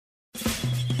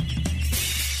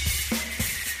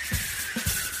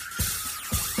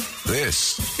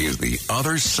This is The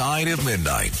Other Side of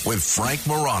Midnight with Frank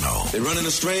Morano. They're running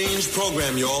a strange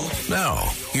program, y'all.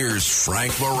 Now, here's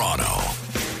Frank Morano.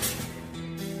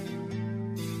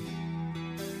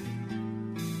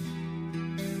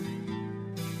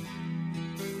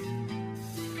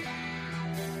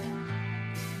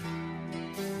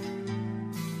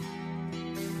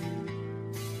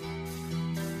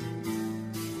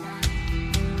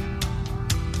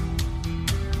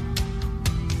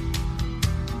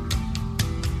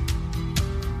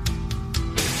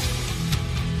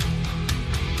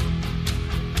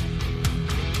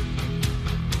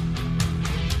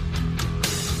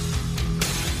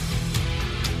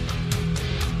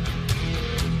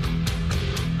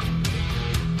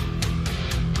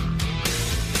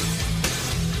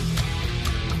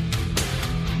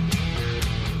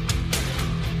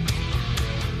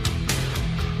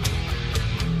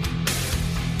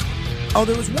 Oh,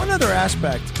 there was one other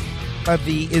aspect of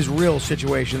the Israel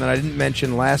situation that I didn't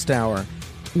mention last hour,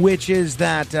 which is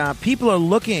that people are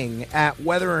looking at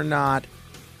whether or not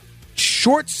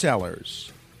short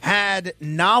sellers had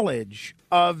knowledge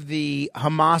of the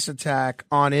Hamas attack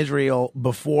on Israel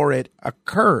before it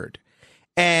occurred.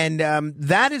 And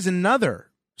that is another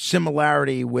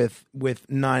similarity with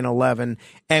 9/11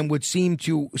 and would seem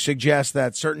to suggest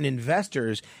that certain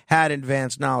investors had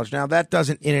advanced knowledge. Now, that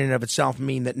doesn't in and of itself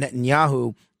mean that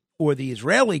Netanyahu or the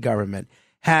Israeli government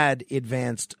had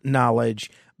advanced knowledge,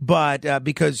 but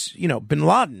because, bin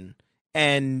Laden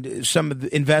and some of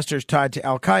the investors tied to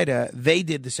Al-Qaeda, they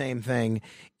did the same thing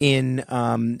in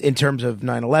terms of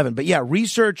 9/11. But yeah,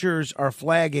 researchers are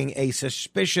flagging a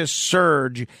suspicious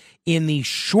surge in the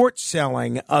short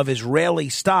selling of Israeli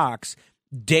stocks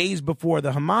days before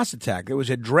the Hamas attack. There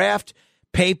was a draft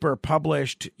paper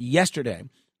published yesterday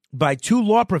by two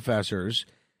law professors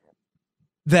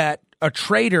that a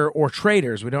trader or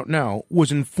traders, we don't know,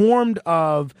 was informed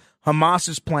of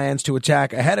Hamas's plans to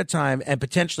attack ahead of time and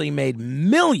potentially made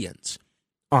millions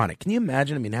on it. Can you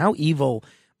imagine? I mean, how evil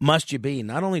must you be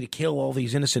not only to kill all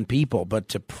these innocent people, but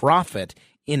to profit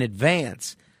in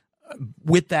advance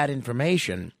with that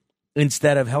information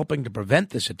instead of helping to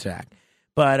prevent this attack?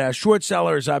 But short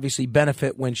sellers obviously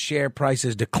benefit when share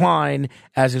prices decline,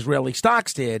 as Israeli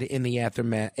stocks did in the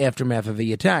aftermath of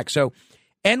the attack. So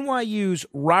NYU's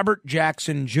Robert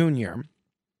Jackson Jr.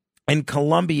 and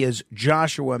Columbia's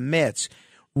Joshua Mitz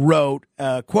wrote,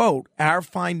 quote, "Our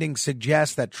findings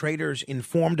suggest that traders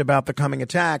informed about the coming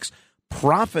attacks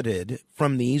profited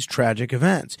from these tragic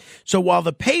events." So while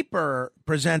the paper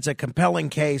presents a compelling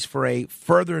case for a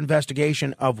further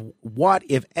investigation of what,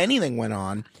 if anything, went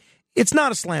on, it's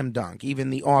not a slam dunk. Even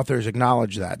the authors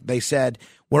acknowledge that. They said,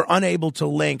 "We're unable to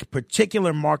link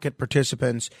particular market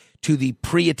participants to the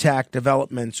pre-attack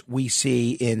developments we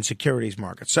see in securities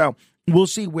markets." So we'll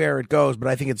see where it goes, but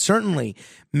I think it certainly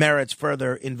merits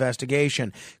further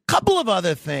investigation. Couple of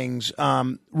other things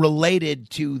related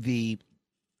to the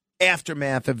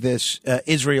aftermath of this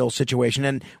Israel situation,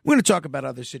 and we're going to talk about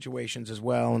other situations as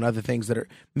well and other things that are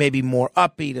maybe more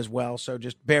upbeat as well, so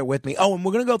just bear with me. Oh, and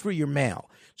we're going to go through your mail.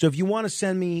 So if you want to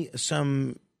send me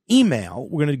some email,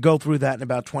 we're going to go through that in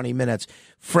about 20 minutes.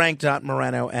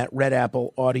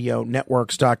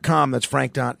 Frank.Morano@redappleaudionetworks.com. That's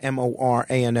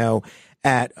Frank.Morano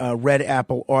at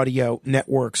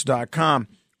redappleaudionetworks.com.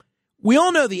 We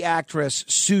all know the actress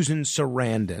Susan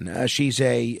Sarandon. She's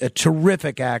a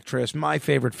terrific actress. My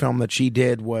favorite film that she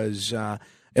did was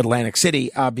Atlantic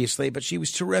City, obviously, but she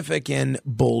was terrific in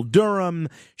Bull Durham.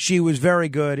 She was very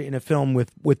good in a film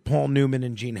with Paul Newman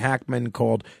and Gene Hackman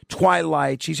called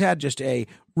Twilight. She's had just a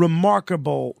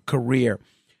remarkable career.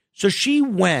 So she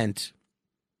went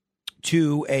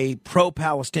to a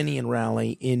pro-Palestinian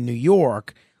rally in New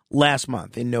York last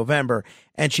month in November,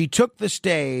 and she took the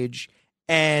stage.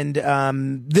 And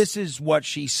this is what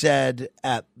she said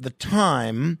at the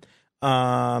time.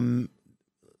 This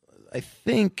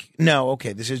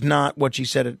is not what she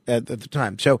said at the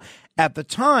time. So at the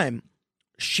time,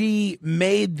 she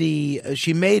made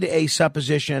a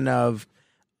supposition of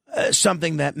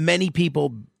something that many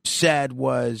people said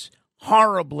was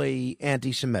horribly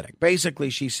anti-Semitic. Basically,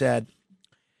 she said,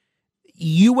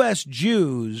 U.S.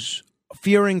 Jews,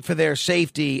 fearing for their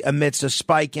safety amidst a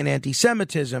spike in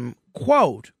anti-Semitism,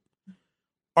 quote,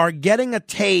 are getting a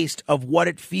taste of what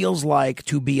it feels like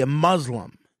to be a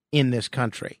Muslim in this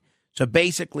country. So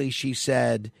basically she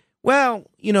said, well,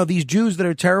 these Jews that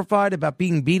are terrified about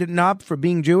being beaten up for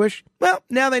being Jewish, well,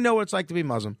 now they know what it's like to be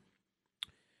Muslim.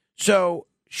 So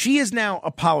she has now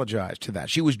apologized to that.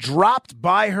 She was dropped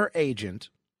by her agent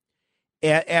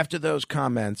after those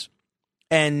comments,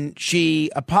 and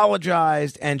she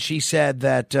apologized, and she said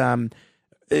that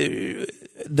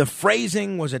the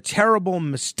phrasing was a terrible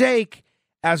mistake,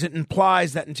 as it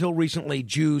implies that until recently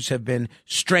Jews have been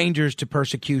strangers to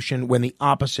persecution when the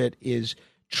opposite is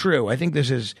true. I think this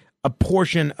is a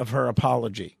portion of her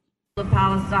apology.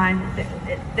 Palestine,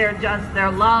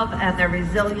 their love and their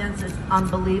resilience is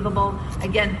unbelievable.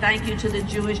 Again, thank you to the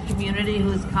Jewish community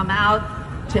who's come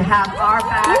out to have our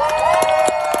back.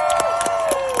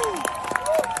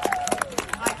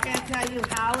 I can't tell you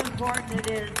how important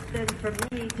it has been for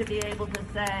me to be able to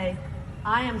say,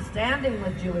 I am standing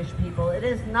with Jewish people. It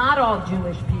is not all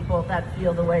Jewish people that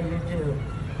feel the way you do.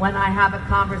 When I have a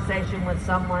conversation with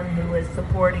someone who is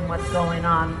supporting what's going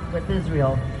on with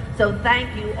Israel. So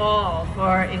thank you all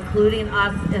for including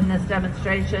us in this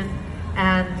demonstration,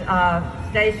 and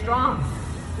stay strong.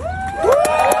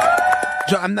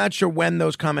 So I'm not sure when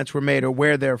those comments were made or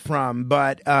where they're from,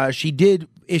 but she did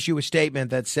issue a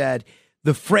statement that said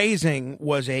the phrasing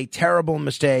was a terrible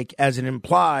mistake, as it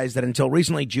implies that until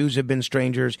recently Jews have been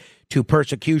strangers to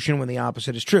persecution when the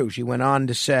opposite is true. She went on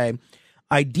to say,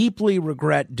 I deeply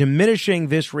regret diminishing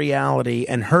this reality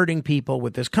and hurting people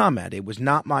with this comment. It was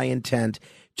not my intent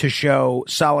to show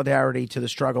solidarity to the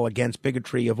struggle against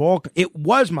bigotry of all. It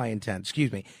was my intent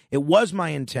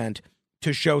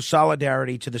to show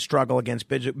solidarity to the struggle against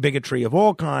bigotry of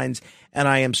all kinds, and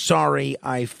I am sorry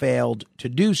I failed to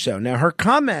do so. Now, her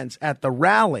comments at the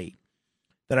rally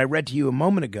that I read to you a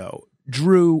moment ago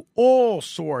drew all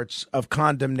sorts of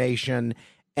condemnation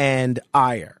and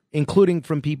ire, including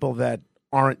from people that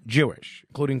aren't Jewish,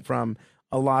 including from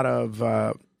a lot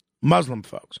of Muslim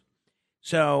folks.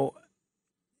 So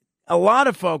a lot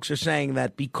of folks are saying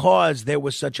that because there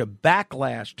was such a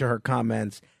backlash to her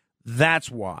comments,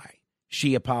 that's why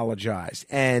she apologized.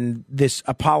 And this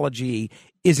apology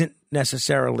isn't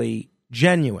necessarily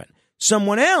genuine.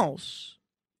 Someone else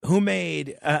who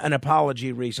made an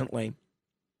apology recently,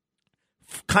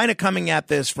 kind of coming at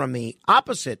this from the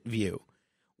opposite view,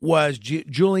 was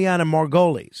Juliana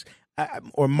Margulies.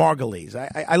 Or Margulies.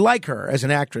 I like her as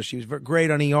an actress. She was great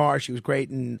on ER. She was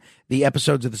great in the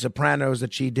episodes of The Sopranos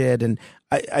that she did. And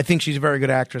I think she's a very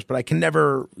good actress, but I can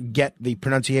never get the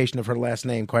pronunciation of her last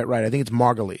name quite right. I think it's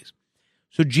Margulies.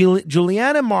 So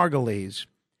Juliana Margulies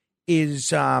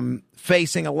is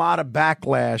facing a lot of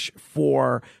backlash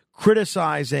for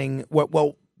criticizing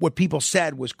what people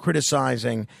said was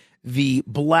criticizing the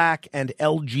Black and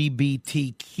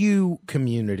LGBTQ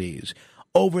communities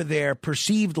over their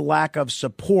perceived lack of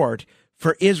support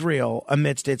for Israel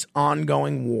amidst its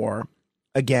ongoing war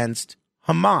against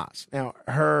Hamas. Now,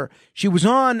 she was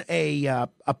on a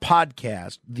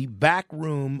podcast, The Back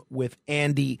Room with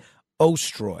Andy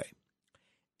Ostroy,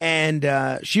 and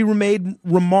she made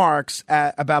remarks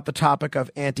about the topic of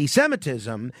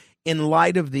anti-Semitism in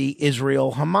light of the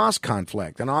Israel-Hamas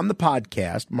conflict. And on the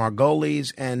podcast,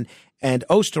 Margulies and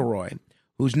Ostroy,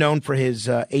 who's known for his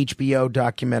HBO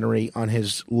documentary on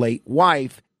his late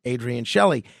wife, Adrienne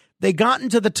Shelly, they got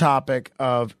into the topic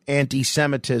of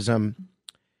anti-Semitism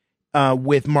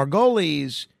with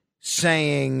Margulies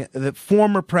saying that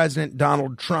former President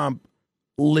Donald Trump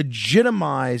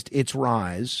legitimized its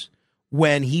rise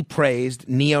when he praised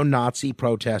neo-Nazi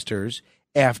protesters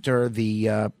after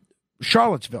the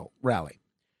Charlottesville rally.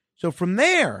 So from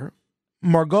there,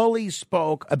 Margulies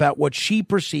spoke about what she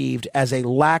perceived as a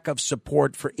lack of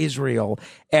support for Israel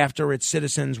after its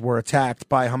citizens were attacked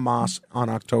by Hamas on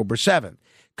October 7th,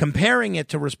 comparing it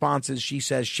to responses she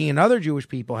says she and other Jewish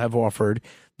people have offered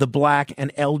the Black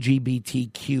and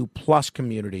LGBTQ plus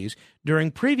communities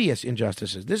during previous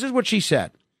injustices. This is what she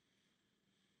said.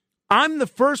 I'm the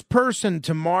first person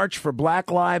to march for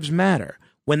Black Lives Matter.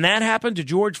 When that happened to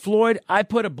George Floyd, I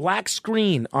put a black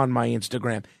screen on my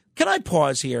Instagram. Can I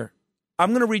pause here?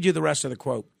 I'm going to read you the rest of the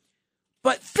quote.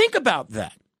 But think about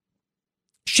that.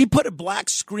 She put a black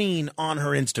screen on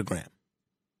her Instagram.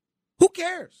 Who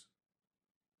cares?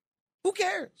 Who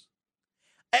cares?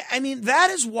 I mean, that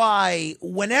is why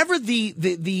whenever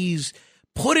these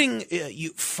putting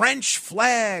French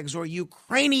flags or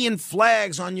Ukrainian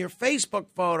flags on your Facebook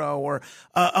photo or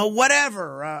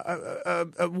whatever,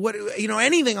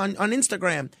 anything on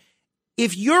Instagram,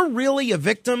 if you're really a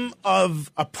victim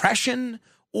of oppression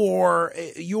or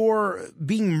you're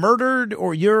being murdered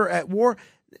or you're at war,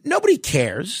 nobody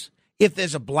cares if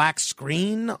there's a black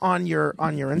screen on your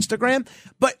Instagram.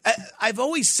 But I've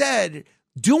always said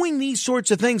doing these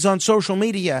sorts of things on social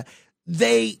media,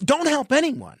 they don't help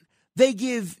anyone. They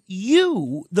give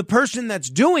you, the person that's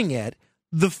doing it,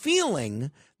 the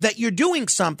feeling that you're doing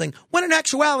something when in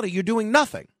actuality you're doing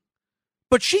nothing.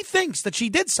 But she thinks that she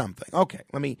did something. Okay,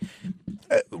 let me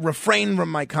refrain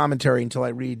from my commentary until I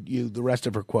read you the rest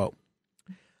of her quote.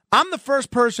 I'm the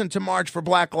first person to march for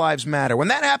Black Lives Matter. When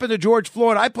that happened to George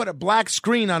Floyd, I put a black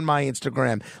screen on my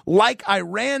Instagram. Like I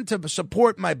ran to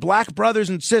support my black brothers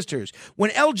and sisters.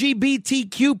 When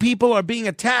LGBTQ people are being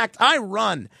attacked, I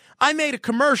run. I made a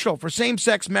commercial for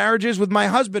same-sex marriages with my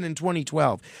husband in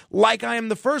 2012. Like I am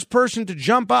the first person to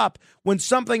jump up when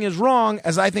something is wrong,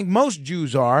 as I think most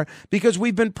Jews are, because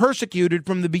we've been persecuted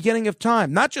from the beginning of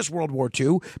time. Not just World War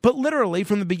II, but literally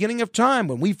from the beginning of time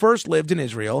when we first lived in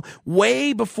Israel,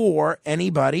 way before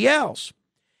anybody else.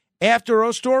 After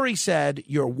Ostori said,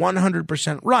 you're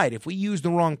 100% right. If we use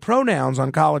the wrong pronouns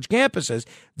on college campuses,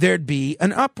 there'd be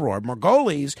an uproar.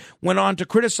 Margolis went on to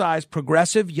criticize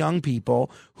progressive young people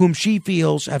whom she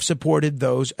feels have supported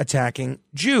those attacking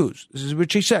Jews. This is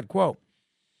what she said, quote,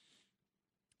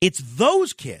 "It's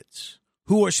those kids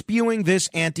who are spewing this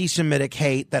anti-Semitic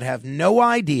hate that have no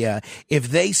idea if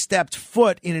they stepped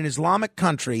foot in an Islamic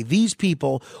country, these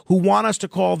people who want us to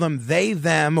call them they,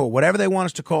 them, or whatever they want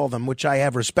us to call them, which I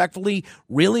have respectfully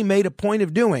really made a point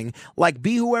of doing, like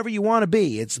be whoever you want to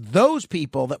be. It's those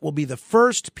people that will be the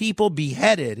first people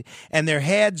beheaded and their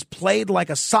heads played like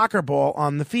a soccer ball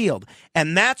on the field.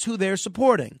 And that's who they're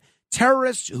supporting.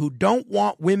 Terrorists who don't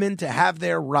want women to have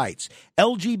their rights.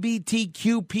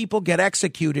 LGBTQ people get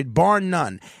executed, bar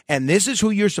none. And this is who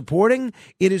you're supporting?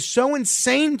 It is so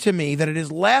insane to me that it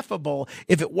is laughable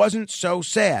if it wasn't so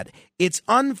sad. It's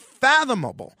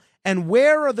unfathomable. And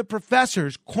where are the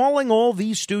professors calling all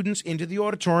these students into the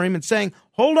auditorium and saying,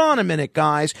 hold on a minute,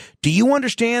 guys. Do you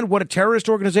understand what a terrorist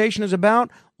organization is about?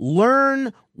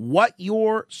 Learn what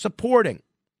you're supporting.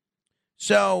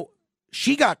 So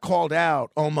she got called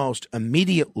out almost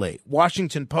immediately.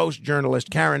 Washington Post journalist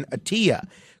Karen Attiah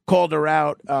called her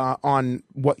out on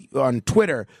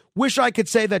Twitter. Wish I could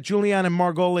say that Julianna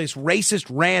Margolis' racist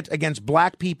rant against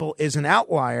black people is an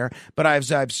outlier, but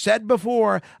as I've said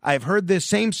before, I've heard this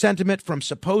same sentiment from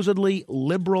supposedly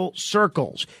liberal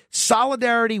circles.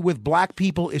 Solidarity with black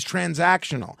people is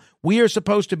transactional. We are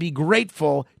supposed to be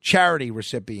grateful charity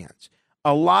recipients.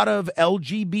 A lot of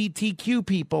LGBTQ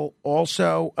people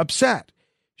also upset.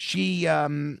 She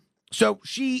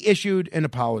issued an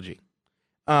apology.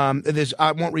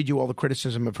 I won't read you all the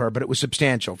criticism of her, but it was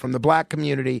substantial from the black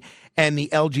community and the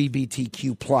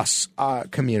LGBTQ plus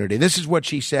community. This is what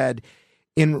she said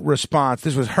in response.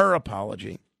 This was her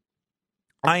apology.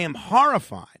 "I am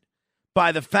horrified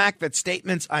by the fact that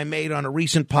statements I made on a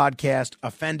recent podcast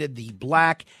offended the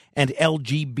black and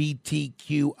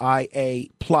LGBTQIA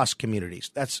plus communities."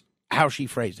 That's how she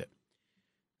phrased it.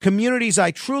 "Communities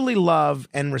I truly love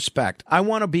and respect. I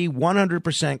want to be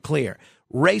 100% clear.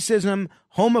 Racism,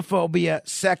 homophobia,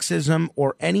 sexism,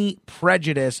 or any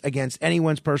prejudice against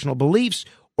anyone's personal beliefs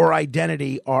or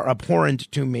identity are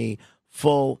abhorrent to me,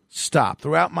 full stop.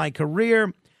 Throughout my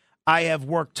career, I have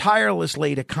worked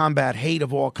tirelessly to combat hate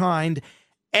of all kind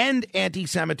and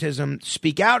anti-Semitism,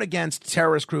 speak out against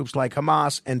terrorist groups like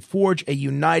Hamas, and forge a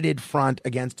united front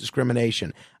against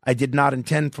discrimination. I did not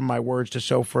intend for my words to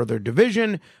sow further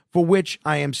division, for which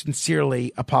I am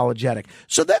sincerely apologetic."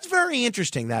 So that's very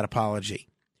interesting, that apology,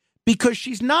 because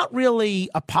she's not really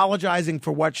apologizing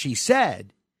for what she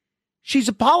said. She's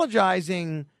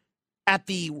apologizing at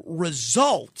the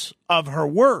result of her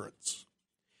words.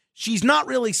 She's not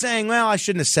really saying, well, I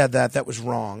shouldn't have said that. That was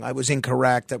wrong. I was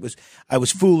incorrect. I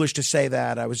was foolish to say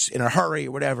that. I was in a hurry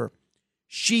or whatever.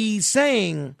 She's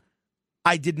saying,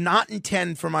 I did not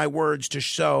intend for my words to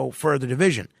sow further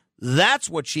division. That's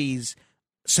what she's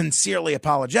sincerely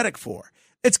apologetic for.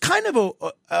 It's kind of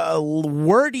a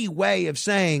wordy way of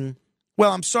saying,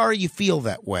 well, I'm sorry you feel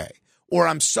that way, or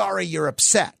I'm sorry you're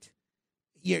upset.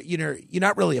 You're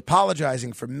not really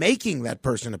apologizing for making that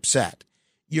person upset.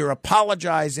 You're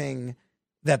apologizing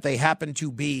that they happen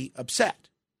to be upset.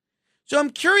 So I'm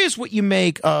curious what you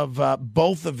make of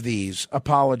both of these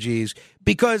apologies,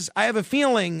 because I have a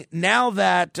feeling now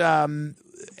that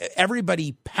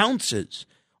everybody pounces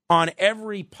on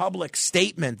every public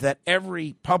statement that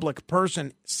every public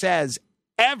person says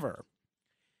ever,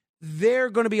 there are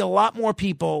going to be a lot more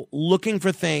people looking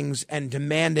for things and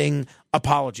demanding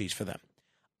apologies for them.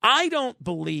 I don't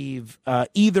believe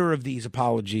either of these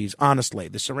apologies, honestly,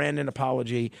 the Sarandon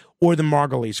apology or the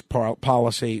Margolis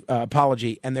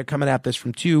apology, and they're coming at this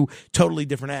from two totally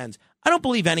different ends. I don't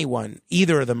believe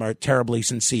either of them are terribly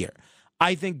sincere.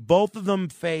 I think both of them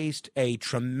faced a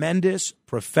tremendous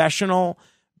professional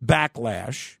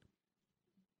backlash,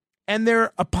 and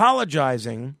they're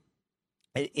apologizing.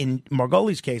 In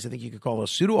Margolis' case, I think you could call it a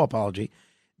pseudo-apology.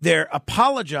 They're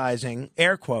apologizing,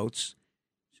 air quotes,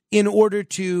 in order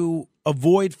to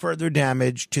avoid further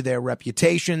damage to their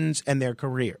reputations and their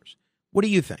careers, What do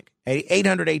you think?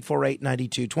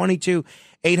 800-848-9222,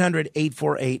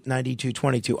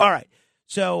 800-848-9222. All right.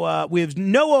 So we have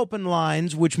no open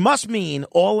lines, which must mean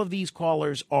all of these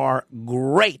callers are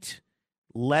great.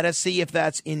 Let us see if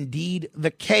that's indeed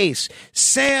the case.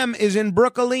 Sam is in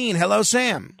Brooklyn. Hello,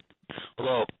 Sam.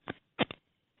 Hello.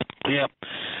 Yeah.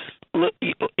 Look,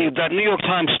 that New York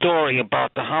Times story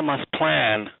about the Hamas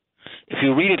plan, if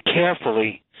you read it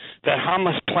carefully, that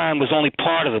Hamas plan was only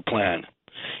part of the plan.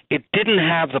 It didn't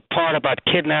have the part about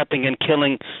kidnapping and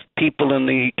killing people in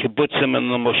the kibbutzim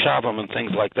and the moshavim and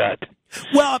things like that.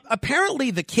 Well,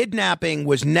 apparently the kidnapping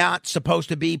was not supposed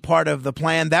to be part of the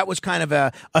plan. That was kind of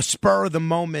a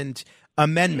spur-of-the-moment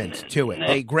amendment to it.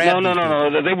 They grabbed No.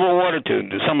 They were ordered to.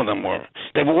 Some of them were.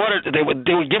 They were ordered. They were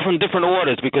different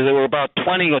orders because there were about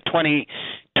 20 or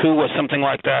 22 or something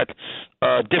like that,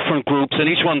 different groups, and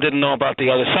each one didn't know about the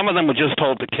other. Some of them were just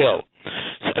told to kill,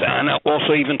 and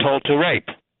also even told to rape.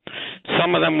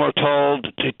 Some of them were told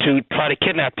to try to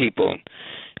kidnap people.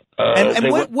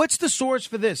 What's the source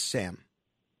for this, Sam?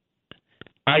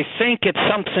 I think it's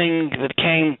something that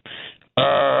came.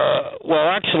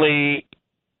 Actually,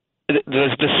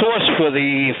 the source for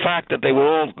the fact that they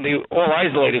were all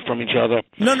isolated from each other.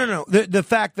 No. The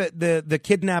fact that the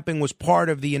kidnapping was part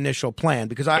of the initial plan,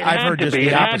 because I've heard just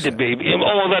the opposite. It had to be.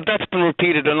 That's been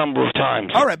repeated a number of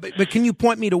times. All right, but can you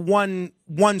point me to one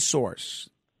source?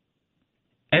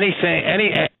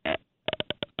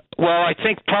 Well, I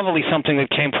think probably something that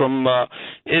came from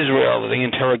Israel, the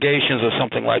interrogations or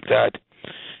something like that.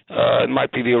 It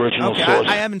might be the original source.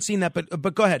 I haven't seen that,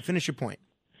 but go ahead, finish your point.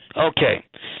 Okay.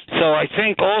 So I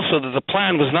think also that the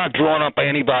plan was not drawn up by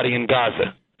anybody in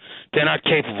Gaza. They're not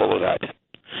capable of that.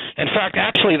 In fact,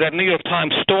 actually, that New York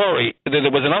Times story,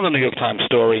 there was another New York Times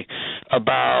story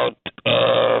about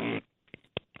there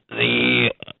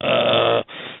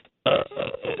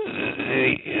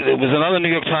was another New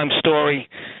York Times story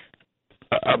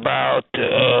about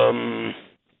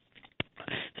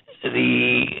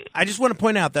I just want to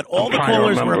point out that all the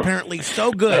callers were apparently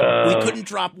so good, we couldn't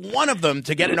drop one of them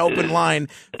to get an open line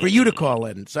for you to call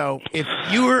in. So if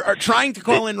you are trying to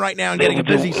call in right now and getting a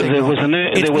busy signal, the other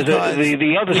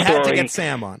we story had to get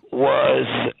Sam on.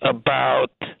 Was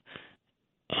about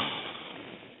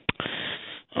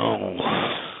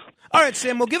All right,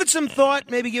 Sam, we'll give it some thought.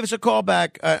 Maybe give us a call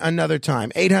back another time.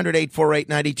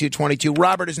 800-848-9222.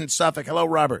 Robert is in Suffolk. Hello,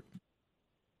 Robert.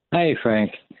 Hey,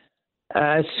 Frank.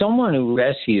 As someone who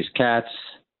rescues cats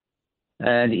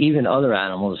and even other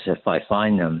animals, if I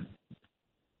find them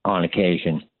on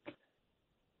occasion,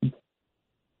 the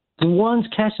ones,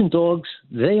 cats and dogs,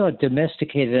 they are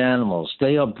domesticated animals.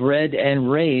 They are bred and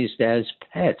raised as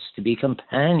pets to be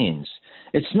companions.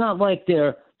 It's not like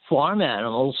they're farm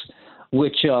animals,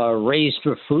 which are raised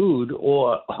for food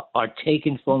or are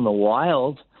taken from the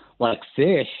wild, like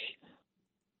fish.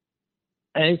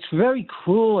 And it's very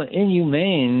cruel and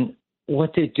inhumane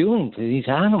what they're doing to these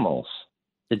animals,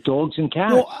 the dogs and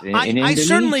cats. Well, I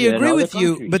certainly agree with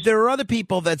you, but there are other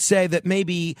people that say that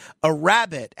maybe a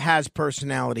rabbit has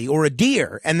personality or a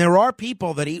deer, and there are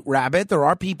people that eat rabbit. There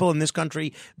are people in this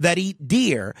country that eat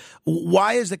deer.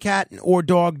 Why is the cat or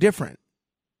dog different?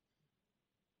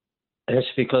 It's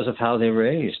because of how they're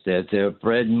raised. They're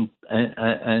bred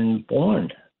and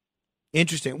born.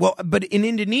 Interesting. Well, but in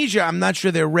Indonesia, I'm not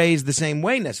sure they're raised the same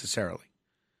way necessarily.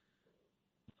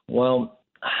 Well,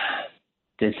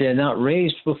 they're not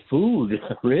raised for food,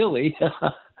 really.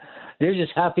 They're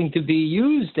just happy to be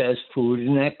used as food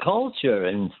in that culture,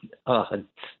 and it's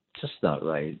just not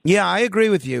right. Yeah, I agree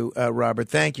with you, Robert.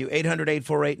 Thank you.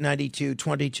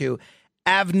 800-848-9222.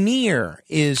 Avnir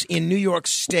is in New York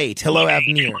State. Hello,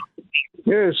 Avnir.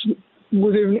 Yes.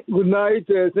 Good evening. Good night.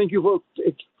 Thank you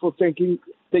for taking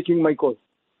my call.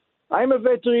 I'm a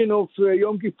veteran of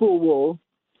Yom Kippur War,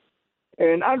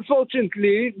 and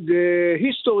unfortunately, the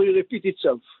history repeats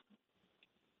itself.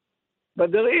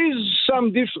 But there is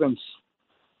some difference.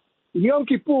 In Yom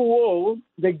Kippur War,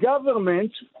 the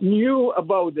government knew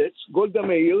about it. Golda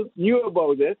Meir knew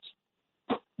about it,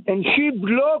 and she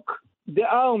blocked the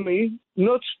army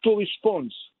not to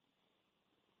respond.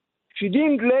 She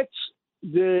didn't let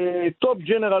the top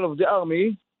general of the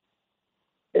army,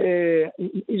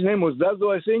 his name was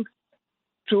Dado, I think,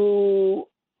 to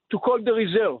call the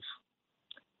reserve.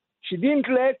 She didn't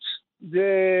let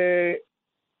the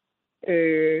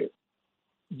head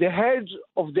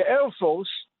of the Air Force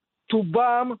to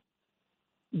bomb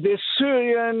the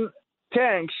Syrian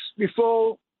tanks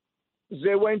before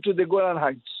they went to the Golan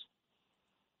Heights.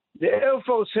 The Air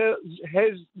Force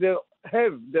have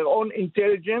their own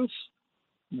intelligence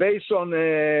based on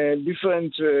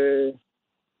different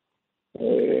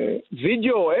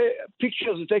video,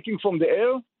 pictures taken from the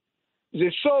air.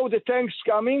 They saw the tanks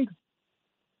coming.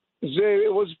 They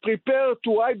was prepared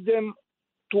to wipe them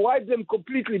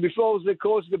completely before they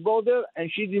crossed the border,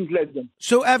 and she didn't let them.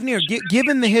 So, Avner,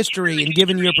 given the history and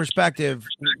given your perspective,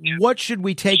 what should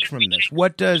we take from this?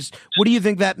 What do you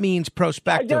think that means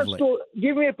prospectively?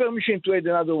 Give me a permission to add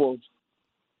another word.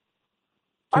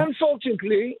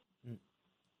 Unfortunately,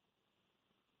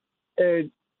 there is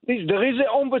an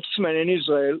ombudsman in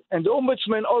Israel, and the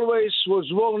ombudsman always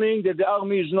was warning that the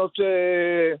army is not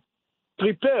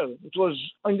prepared. It was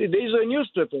in the Israeli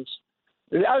newspapers.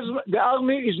 The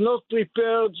army is not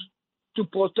prepared to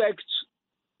protect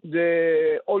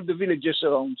all the villages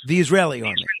around. The Israeli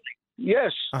army?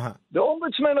 Yes. Uh-huh. The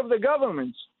ombudsman of the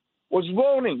government was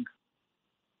warning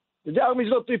that the army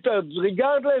is not prepared,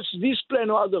 regardless this plan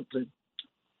or other plan.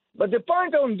 But the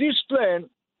point on this plan,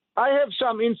 I have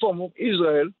some info from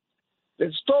Israel.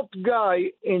 The top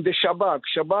guy in the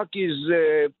Shabak is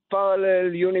a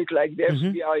parallel unit like the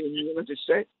FBI in the United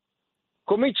States,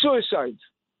 commit suicide.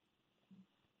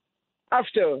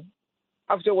 After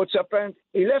what's happened,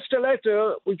 he left a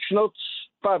letter which not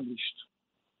published.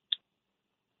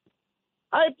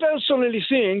 I personally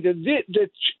think that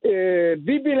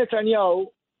Bibi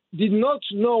Netanyahu did not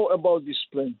know about this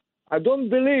plan. I don't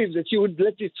believe that he would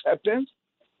let it happen.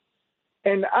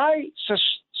 And I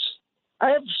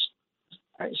have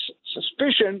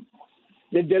suspicion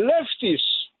that the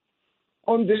leftists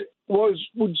would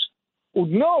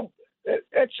know.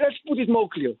 Let's put it more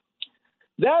clear.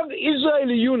 There are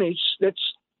Israeli units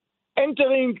that's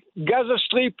entering Gaza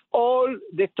Strip all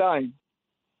the time.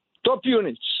 Top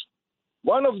units.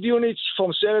 One of the units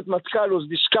from Seret Matkal was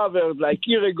discovered like a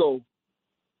year ago,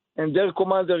 and their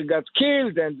commander got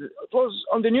killed, and it was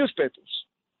on the newspapers.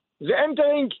 They're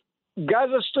entering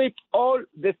Gaza Strip all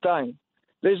the time.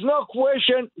 There's no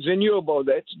question they knew about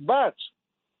that, but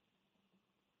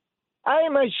I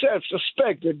myself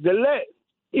suspect that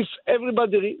if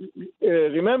everybody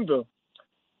remember,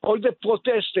 all the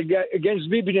protests against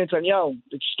Bibi Netanyahu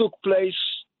that took place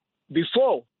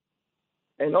before,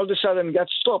 and all of a sudden got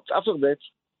stopped after that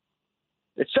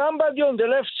somebody on the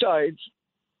left side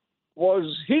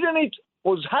was hiding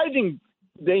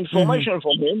the information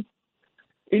from him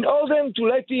in order to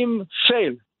let him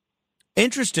fail.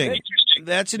 Interesting.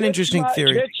 That's an interesting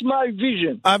theory. That's my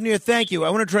vision. Avner, thank you. I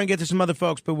want to try and get to some other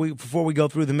folks, but before we go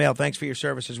through the mail, thanks for your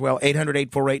service as well.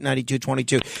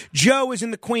 800-848-9222. Joe is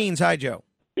in the Queens. Hi, Joe.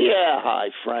 Yeah, hi,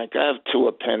 Frank. I have two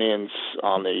opinions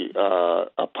on the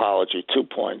apology, 2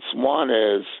 points. One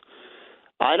is,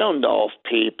 I don't know if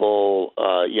people,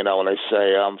 when they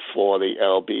say I'm for the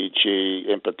LBG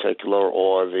in particular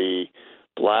or the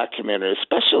black community,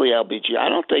 especially LBG, I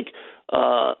don't think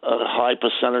a high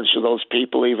percentage of those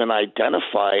people even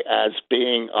identify as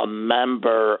being a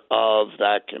member of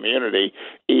that community,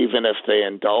 even if they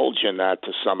indulge in that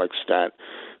to some extent.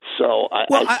 So I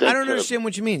don't understand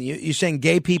what you mean. You're saying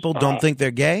gay people don't think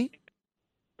they're gay?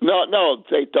 No,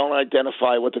 they don't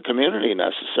identify with the community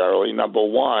necessarily, number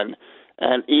one.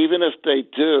 And even if they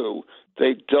do,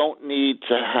 they don't need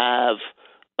to have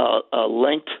a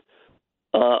linked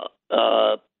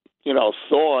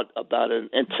thought about an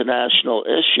international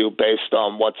issue based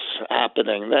on what's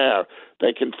happening there.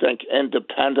 They can think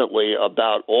independently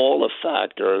about all the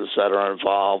factors that are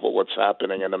involved with what's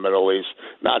happening in the Middle East,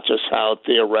 not just how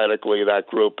theoretically that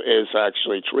group is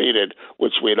actually treated,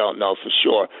 which we don't know for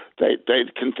sure. They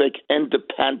can think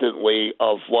independently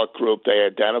of what group they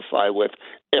identify with,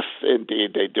 if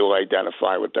indeed they do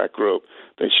identify with that group.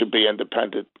 They should be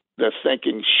independent. Their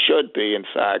thinking should be, in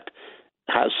fact,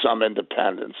 have some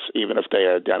independence, even if they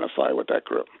identify with that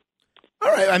group.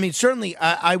 All right. I mean, certainly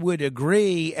I would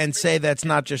agree and say that's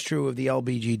not just true of the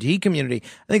LBGT community.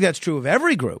 I think that's true of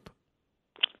every group.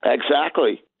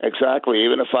 Exactly.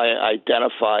 Even if I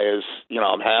identify as,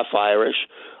 I'm half Irish,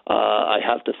 I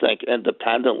have to think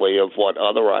independently of what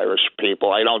other Irish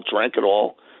people. I don't drink at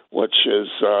all, which is,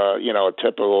 a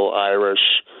typical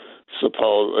Irish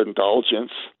supposed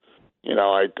indulgence.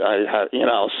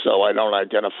 So I don't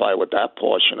identify with that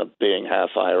portion of being half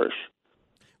Irish.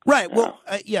 Right. Well,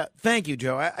 thank you,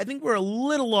 Joe. I think we're a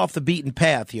little off the beaten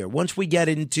path here. Once we get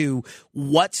into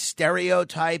what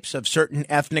stereotypes of certain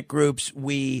ethnic groups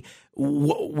we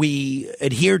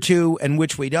adhere to and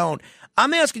which we don't,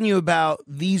 I'm asking you about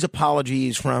these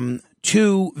apologies from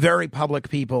two very public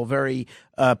people, very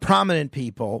prominent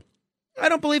people. I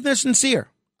don't believe they're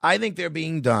sincere. I think they're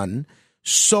being done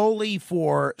solely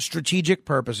for strategic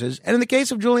purposes. And in the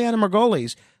case of Juliana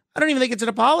Margolis, I don't even think it's an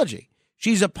apology.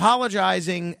 She's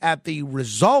apologizing at the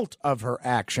result of her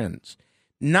actions,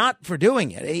 not for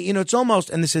doing it. You know, it's almost,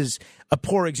 and this is a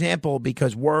poor example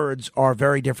because words are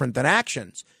very different than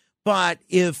actions. But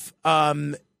if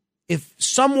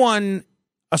someone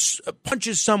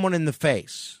punches someone in the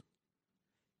face,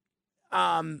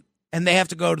 and they have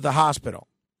to go to the hospital,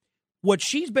 what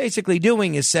she's basically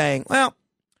doing is saying, well,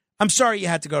 I'm sorry you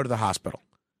had to go to the hospital.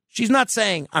 She's not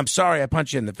saying, I'm sorry I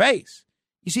punched you in the face.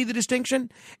 You see the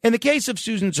distinction? In the case of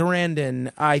Susan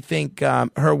Sarandon, I think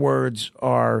her words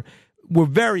were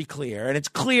very clear, and it's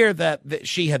clear that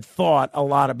she had thought a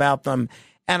lot about them,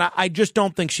 and I just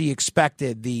don't think she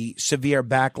expected the severe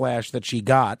backlash that she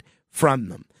got from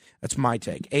them. That's my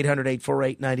take.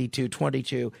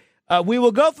 800-848-9222. We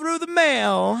will go through the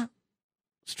mail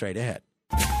straight ahead.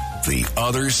 The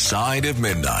Other Side of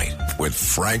Midnight with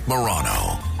Frank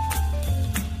Morano.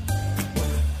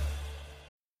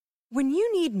 When you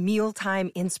need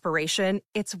mealtime inspiration,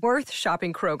 it's worth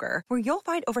shopping Kroger, where you'll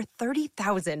find over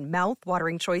 30,000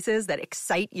 mouth-watering choices that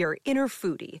excite your inner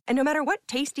foodie. And no matter what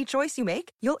tasty choice you make,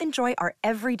 you'll enjoy our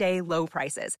everyday low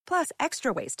prices, plus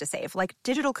extra ways to save, like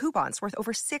digital coupons worth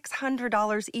over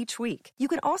 $600 each week. You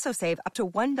can also save up to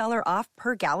 $1 off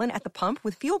per gallon at the pump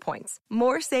with fuel points.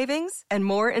 More savings and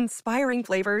more inspiring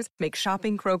flavors make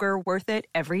shopping Kroger worth it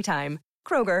every time.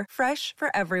 Kroger, fresh for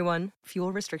everyone.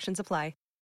 Fuel restrictions apply.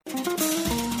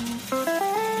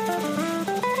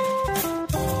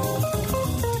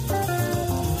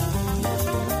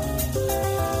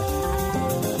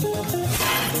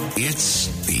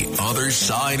 It's The Other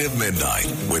Side of Midnight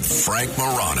with Frank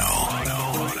Morano.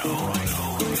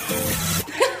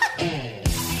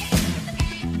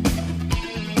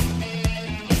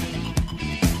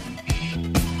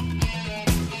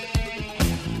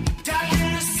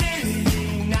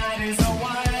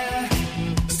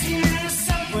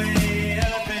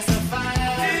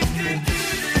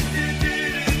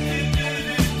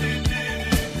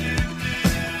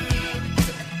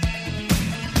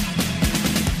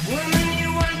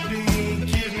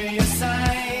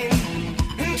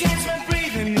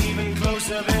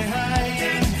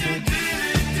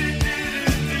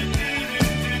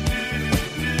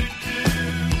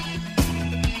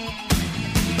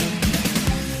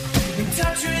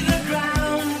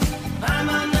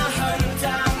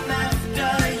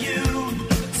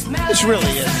 This really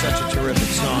is such a terrific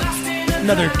song.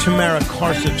 Another Tamara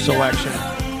Karsif selection.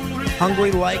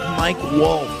 Hungry Like Mike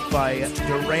Wolf by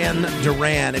Duran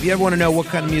Duran. If you ever want to know what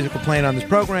kind of music we're playing on this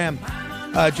program,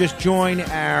 just join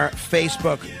our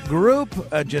Facebook group.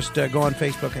 Just go on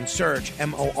Facebook and search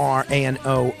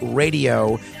Morano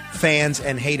Radio, Fans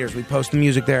and Haters. We post the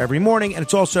music there every morning, and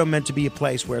it's also meant to be a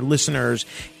place where listeners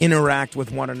interact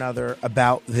with one another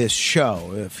about this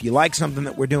show. If you like something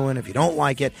that we're doing, if you don't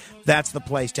like it, that's the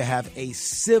place to have a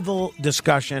civil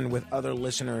discussion with other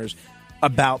listeners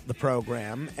about the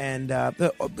program, and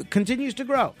it continues to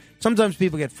grow. Sometimes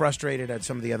people get frustrated at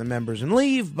some of the other members and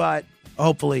leave, but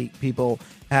hopefully people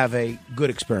have a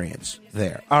good experience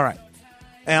there. All right.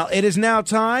 Now, it is now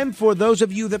time for those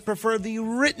of you that prefer the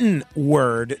written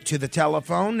word to the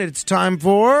telephone. It's time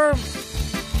for...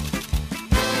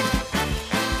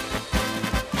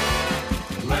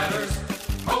 Letters.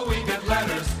 Oh, we get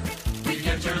letters. We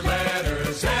get your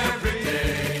letters every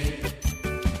day.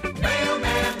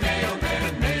 Mailman,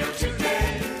 mailman, mail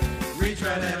today. Reach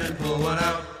right in and pull one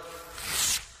out.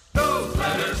 Those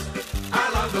letters.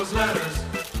 I love those letters.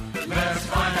 Let's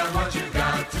find out what you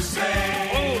got to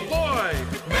say. Oh, boy.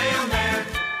 Mailman,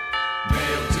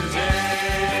 mail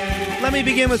today. Let me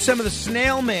begin with some of the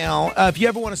snail mail. If you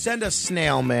ever want to send us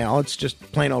snail mail, it's just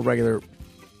plain old regular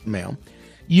mail.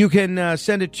 You can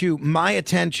send it to my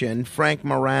attention, Frank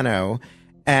Morano,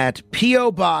 at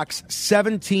P.O. Box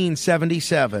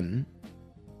 1777,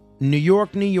 New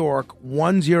York, New York,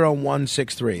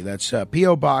 10163. That's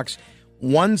P.O. Box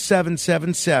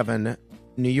 1777,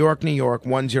 New York, New York,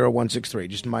 10163.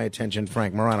 Just my attention,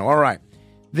 Frank Morano. All right.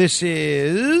 This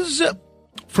is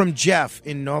from Jeff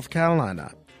in North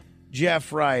Carolina.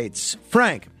 Jeff writes,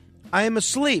 Frank, I am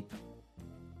asleep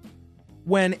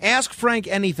when Ask Frank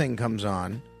Anything comes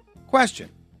on. Question,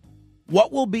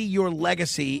 what will be your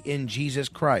legacy in Jesus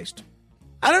Christ?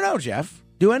 I don't know, Jeff.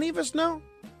 Do any of us know?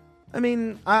 I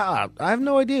mean, I have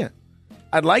no idea.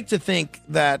 I'd like to think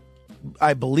that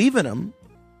I believe in him,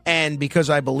 and because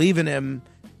I believe in him,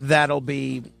 that'll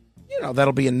be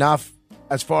enough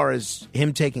as far as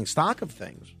him taking stock of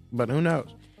things. But who knows?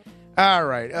 All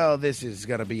right. Oh, this is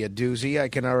going to be a doozy. I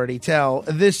can already tell.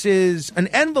 This is an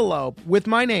envelope with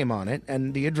my name on it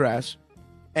and the address.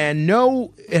 And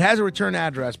it has a return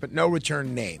address, but no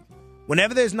return name.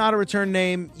 Whenever there's not a return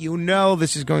name, you know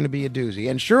this is going to be a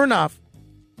doozy. And sure enough,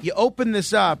 you open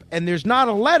this up and there's not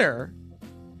a letter.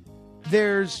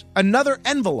 there's another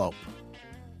envelope,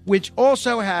 which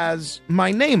also has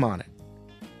my name on it.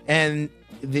 And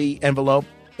the envelope,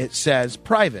 it says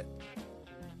private.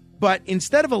 But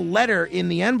instead of a letter in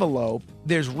the envelope,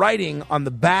 there's writing on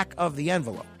the back of the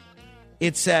envelope.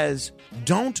 It says,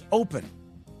 don't open.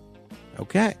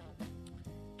 Okay.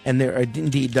 And there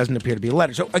indeed doesn't appear to be a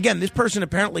letter. So again, this person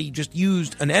apparently just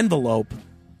used an envelope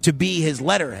to be his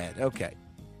letterhead. Okay.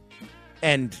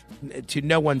 And to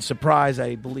no one's surprise,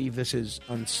 I believe this is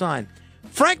unsigned.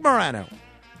 Frank Morano,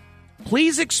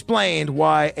 please explain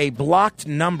why a blocked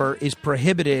number is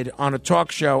prohibited on a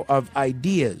talk show of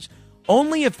ideas.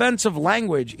 Only offensive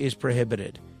language is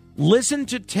prohibited. Listen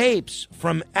to tapes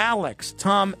from Alex,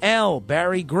 Tom L.,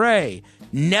 Barry Gray,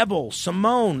 Neville,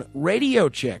 Simone, Radio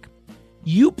Chick.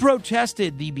 You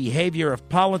protested the behavior of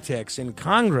politics in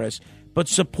Congress, but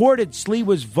supported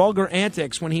Sliwa's vulgar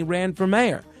antics when he ran for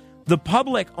mayor. The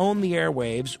public own the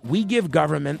airwaves. We give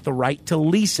government the right to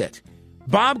lease it.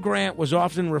 Bob Grant was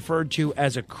often referred to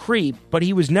as a creep, but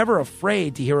he was never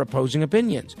afraid to hear opposing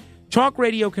opinions. Talk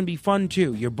radio can be fun,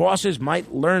 too. Your bosses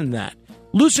might learn that.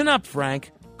 Loosen up,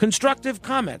 Frank. Constructive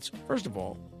comments. First of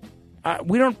all,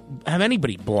 we don't have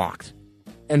anybody blocked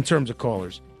in terms of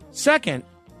callers. Second,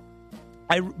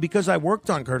 because I worked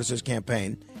on Curtis's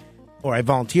campaign, or I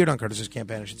volunteered on Curtis's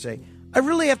campaign, I should say, I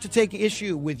really have to take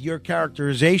issue with your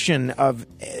characterization of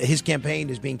his campaign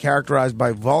as being characterized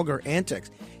by vulgar antics.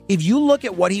 If you look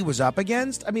at what he was up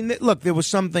against, I mean, look, there was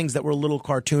some things that were a little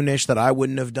cartoonish that I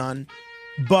wouldn't have done.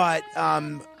 But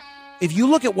if you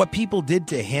look at what people did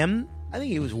to him, I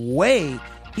think he was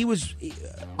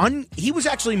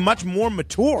actually much more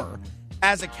mature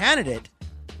as a candidate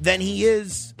than he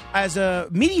is as a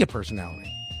media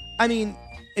personality. I mean,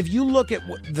 if you look at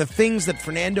the things that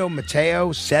Fernando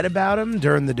Mateo said about him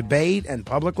during the debate and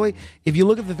publicly, if you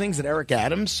look at the things that Eric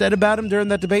Adams said about him during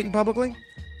that debate and publicly,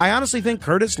 I honestly think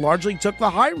Curtis largely took the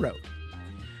high road.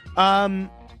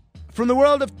 From the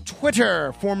world of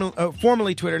Twitter,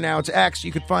 formerly Twitter, now it's X,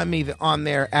 you could find me on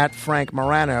there at Frank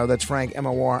Morano. That's Frank,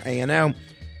 Morano.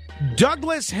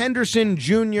 Douglas Henderson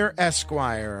Jr.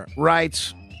 Esquire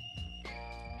writes,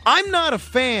 I'm not a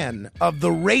fan of the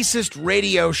racist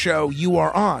radio show you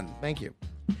are on. Thank you.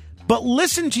 But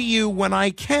listen to you when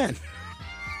I can.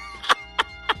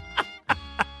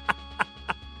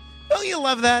 Don't you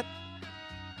love that?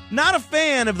 Not a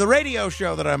fan of the radio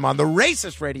show that I'm on, the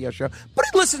racist radio show, but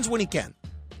he listens when he can.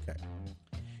 Okay.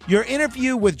 Your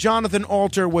interview with Jonathan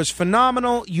Alter was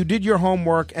phenomenal. You did your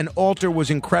homework, and Alter was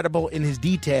incredible in his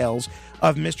details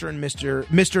of Mr. and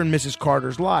Mrs.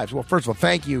 Carter's lives. Well, first of all,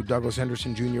 thank you, Douglas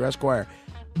Henderson Jr. Esquire.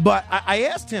 But I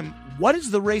asked him, what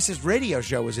is the racist radio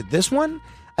show? Is it this one?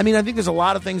 I mean, I think there's a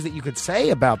lot of things that you could say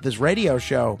about this radio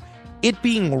show. It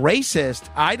being racist,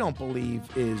 I don't believe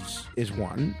is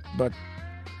one, but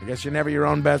I guess you're never your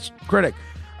own best critic.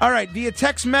 All right, via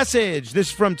text message, this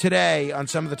is from today on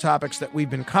some of the topics that we've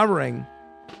been covering.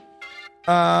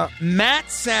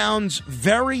 Matt sounds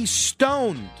very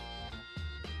stoned.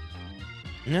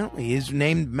 No, he is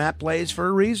named Matt Blaze for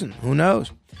a reason. Who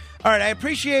knows? All right, I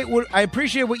appreciate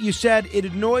what you said. It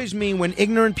annoys me when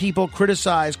ignorant people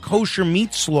criticize kosher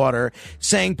meat slaughter,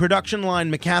 saying production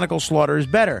line mechanical slaughter is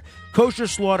better. Kosher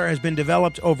slaughter has been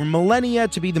developed over millennia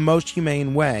to be the most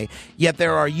humane way, yet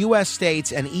there are U.S.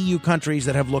 states and EU countries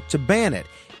that have looked to ban it.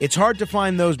 It's hard to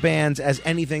find those bans as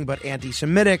anything but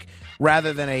anti-Semitic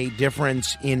rather than a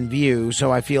difference in view,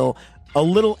 so I feel a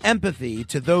little empathy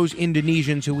to those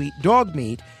Indonesians who eat dog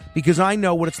meat, because I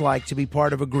know what it's like to be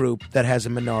part of a group that has a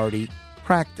minority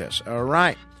practice. All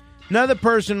right. Another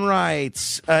person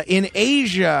writes, in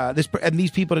Asia, and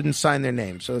these people didn't sign their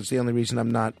names, so that's the only reason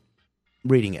I'm not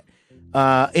reading it.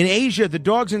 In Asia, the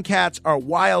dogs and cats are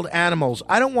wild animals.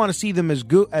 I don't want to see them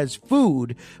as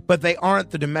food, but they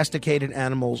aren't the domesticated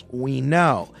animals we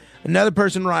know. Another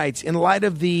person writes, in light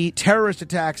of the terrorist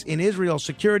attacks in Israel,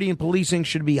 security and policing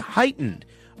should be heightened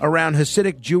around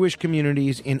Hasidic Jewish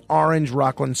communities in Orange,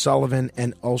 Rockland, Sullivan,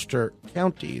 and Ulster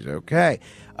counties. Okay.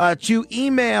 To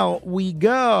email we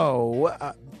go.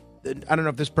 I don't know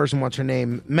if this person wants her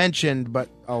name mentioned, but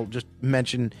I'll just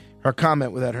mention her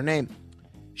comment without her name.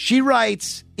 She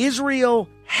writes, Israel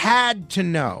had to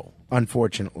know,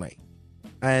 unfortunately.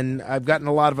 And I've gotten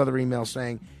a lot of other emails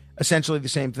saying essentially the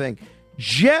same thing.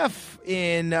 Jeff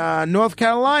in North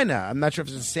Carolina. I'm not sure if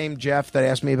it's the same Jeff that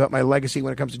asked me about my legacy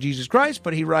when it comes to Jesus Christ,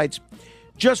 but he writes,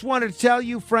 just wanted to tell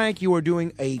you, Frank, you are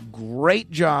doing a great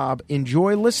job.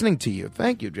 Enjoy listening to you.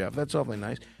 Thank you, Jeff. That's awfully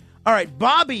nice. All right,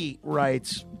 Bobby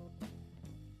writes,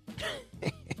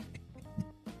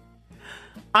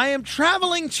 I am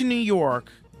traveling to New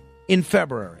York in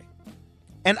February.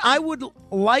 And I would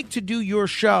like to do your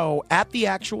show at the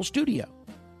actual studio.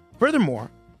 Furthermore,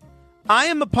 I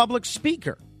am a public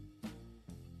speaker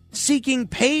seeking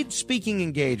paid speaking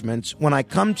engagements when I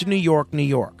come to New York, New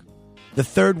York, the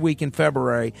third week in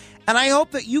February. And I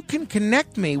hope that you can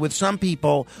connect me with some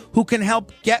people who can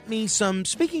help get me some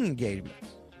speaking engagements.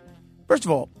 First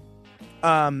of all,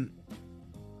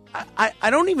 I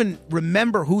don't even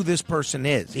remember who this person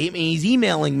is. He's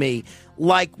emailing me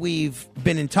like we've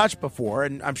been in touch before,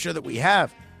 and I'm sure that we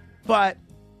have. But,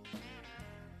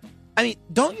 I mean,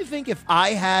 don't you think if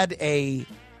I had a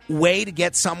way to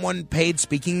get someone paid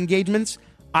speaking engagements,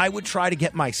 I would try to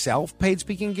get myself paid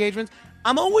speaking engagements?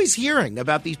 I'm always hearing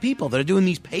about these people that are doing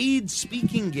these paid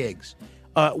speaking gigs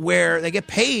where they get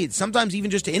paid, sometimes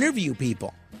even just to interview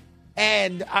people.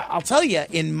 And I'll tell you,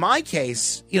 in my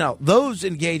case, those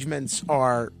engagements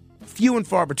are few and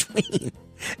far between.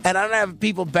 And I don't have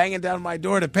people banging down my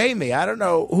door to pay me. I don't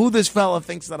know who this fella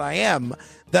thinks that I am,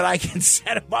 that I can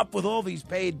set him up with all these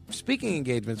paid speaking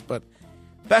engagements. But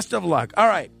best of luck. All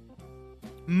right.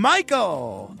 Mike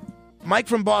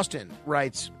from Boston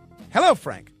writes, "Hello,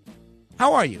 Frank.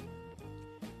 How are you?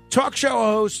 Talk show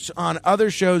hosts on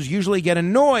other shows usually get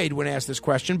annoyed when asked this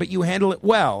question, but you handle it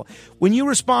well. When you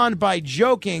respond by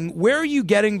joking, where are you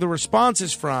getting the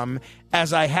responses from,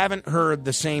 as I haven't heard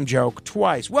the same joke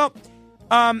twice?" Well,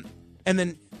 and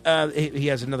then he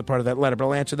has another part of that letter, but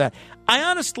I'll answer that.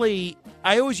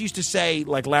 I always used to say,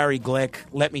 like Larry Glick,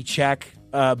 "Let me check,"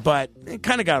 but it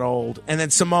kind of got old. And then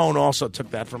Simone also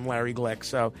took that from Larry Glick,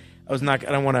 so I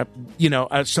don't want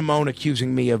to, Simone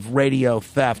accusing me of radio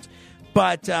theft.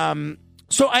 But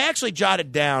so I actually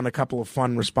jotted down a couple of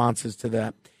fun responses to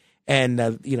that. And,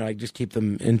 I just keep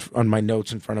them on my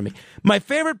notes in front of me. "My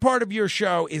favorite part of your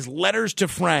show is Letters to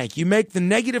Frank. You make the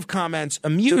negative comments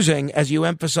amusing as you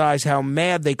emphasize how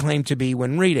mad they claim to be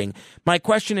when reading. My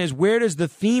question is, where does the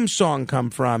theme song come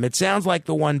from? It sounds like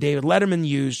the one David Letterman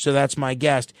used, so that's my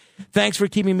guess. Thanks for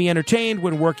keeping me entertained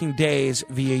when working days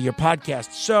via your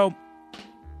podcast." So,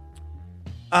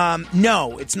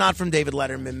 no, it's not from David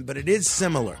Letterman, but it is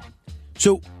similar.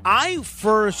 So I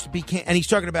first became, and he's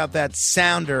talking about that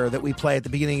sounder that we play at the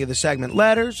beginning of the segment,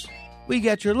 "Letters, we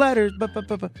get your letters."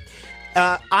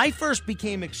 I first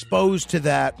became exposed to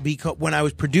that because when I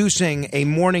was producing a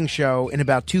morning show in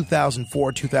about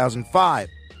 2004, 2005.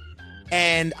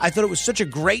 And I thought it was such a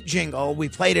great jingle. We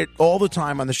played it all the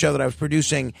time on the show that I was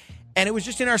producing, and it was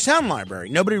just in our sound library.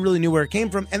 Nobody really knew where it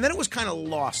came from. And then it was kind of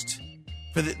lost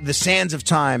for the sands of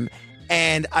time.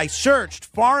 And I searched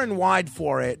far and wide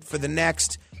for it for the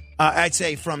next, I'd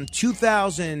say from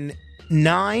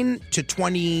 2009 to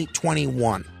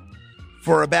 2021.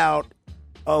 For about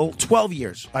 12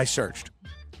 years, I searched.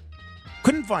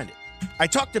 Couldn't find it. I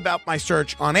talked about my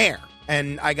search on air,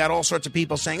 and I got all sorts of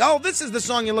people saying, "Oh, this is the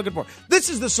song you're looking for. This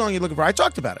is the song you're looking for." I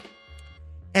talked about it.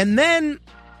 And then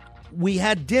we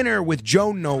had dinner with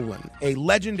Joe Nolan, a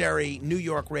legendary New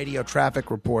York radio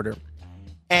traffic reporter.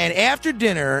 And after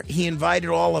dinner, he invited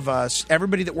all of us,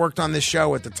 everybody that worked on this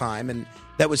show at the time, and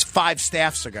that was 5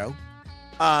 staffs ago,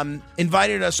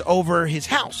 invited us over his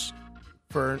house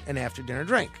for an after-dinner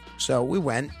drink. So we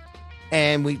went,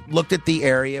 and we looked at the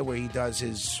area where he does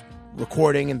his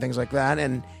recording and things like that,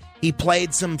 and he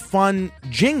played some fun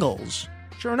jingles.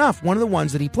 Sure enough, one of the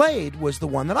ones that he played was the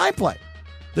one that I play,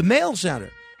 the mail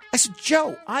sounder. I said,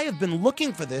 "Joe, I have been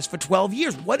looking for this for 12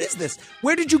 years. What is this?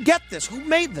 Where did you get this? Who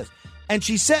made this?" And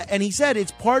he said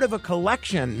it's part of a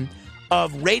collection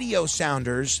of radio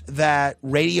sounders that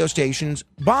radio stations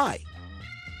buy,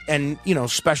 and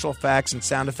special effects and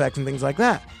sound effects and things like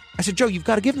that. I said, "Joe, you've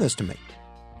got to give this to me,"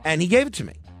 and he gave it to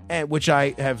me, which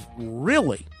I have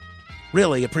really,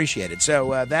 really appreciated.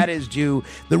 So that is due.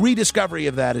 The rediscovery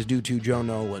of that is due to Joe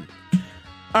Nolan.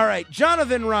 All right,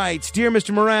 Jonathan writes, "Dear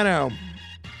Mr. Morano,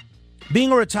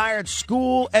 being a retired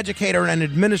school educator and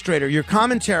administrator, your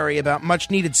commentary about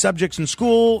much-needed subjects in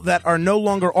school that are no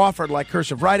longer offered, like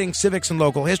cursive writing, civics and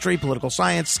local history, political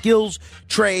science, skills,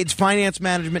 trades, finance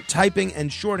management, typing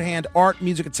and shorthand, art,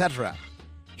 music, etc.,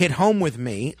 hit home with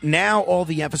me. Now all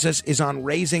the emphasis is on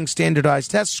raising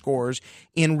standardized test scores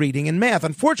in reading and math.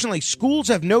 Unfortunately, schools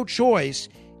have no choice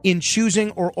in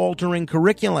choosing or altering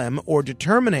curriculum or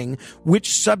determining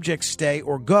which subjects stay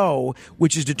or go,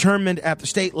 which is determined at the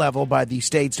state level by the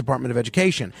state's Department of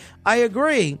Education. I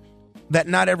agree that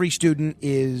not every student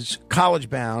is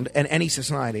college-bound, and any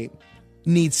society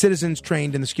needs citizens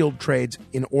trained in the skilled trades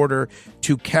in order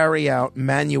to carry out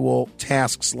manual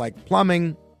tasks like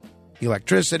plumbing,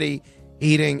 electricity,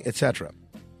 heating, etc.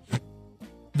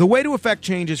 The way to effect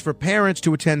change is for parents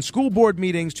to attend school board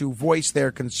meetings to voice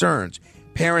their concerns.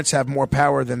 Parents have more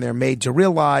power than they're made to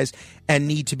realize and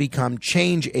need to become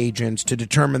change agents to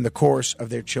determine the course of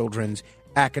their children's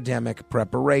academic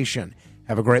preparation.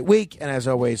 Have a great week, and as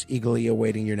always, eagerly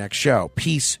awaiting your next show.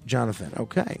 Peace, Jonathan.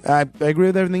 Okay, I agree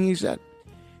with everything you said.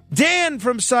 Dan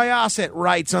from Syosset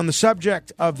writes on the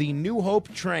subject of the New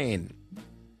Hope train.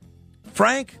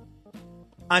 Frank,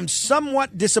 I'm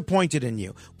somewhat disappointed in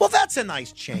you. Well, that's a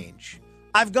nice change.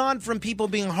 I've gone from people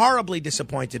being horribly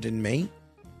disappointed in me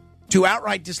to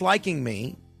outright disliking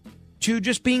me to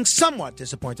just being somewhat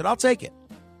disappointed. I'll take it.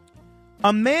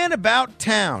 A man about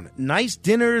town. Nice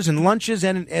dinners and lunches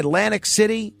in Atlantic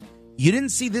City. You didn't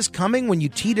see this coming when you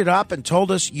teed it up and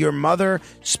told us your mother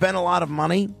spent a lot of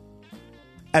money?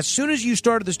 As soon as you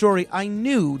started the story, I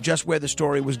knew just where the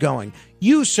story was going.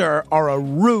 You, sir, are a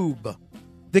rube.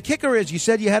 The kicker is you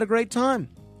said you had a great time.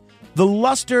 The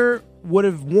luster would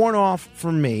have worn off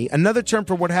for me. Another term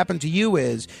for what happened to you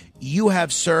is you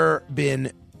have, sir,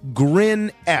 been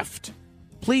grin-effed.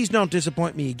 Please don't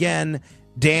disappoint me again.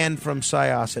 Dan from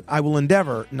Syosset. I will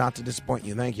endeavor not to disappoint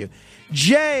you. Thank you.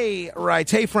 Jay writes,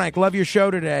 hey, Frank, love your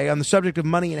show today. On the subject of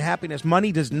money and happiness,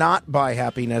 money does not buy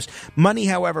happiness. Money,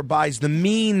 however, buys the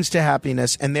means to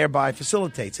happiness and thereby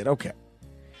facilitates it. Okay.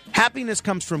 Happiness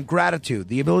comes from gratitude,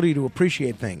 the ability to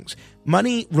appreciate things.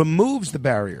 Money removes the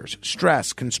barriers,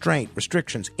 stress, constraint,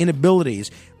 restrictions,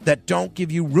 inabilities that don't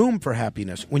give you room for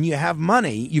happiness. When you have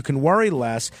money, you can worry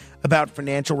less about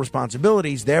financial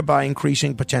responsibilities, thereby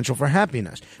increasing potential for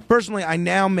happiness. Personally, I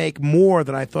now make more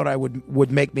than I thought I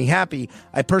would make me happy.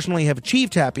 I personally have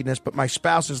achieved happiness, but my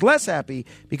spouse is less happy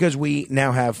because we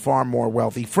now have far more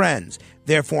wealthy friends.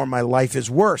 Therefore, my life is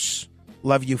worse.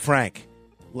 Love you, Frank.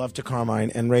 Love to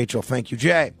Carmine and Rachel. Thank you,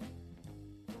 Jay.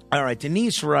 All right,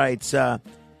 Denise writes,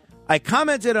 I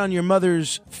commented on your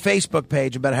mother's Facebook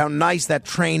page about how nice that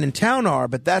train and town are,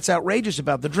 but that's outrageous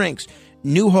about the drinks.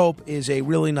 New Hope is a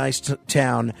really nice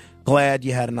town. Glad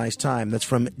you had a nice time. That's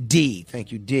from D.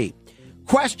 Thank you, D.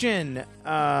 Question.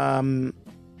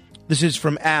 This is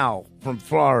from Al from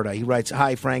Florida. He writes,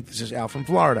 hi, Frank. This is Al from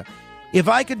Florida. If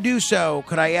I could do so,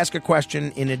 could I ask a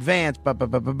question in advance?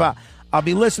 I'll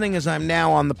be listening as I'm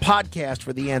now on the podcast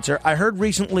for the answer. I heard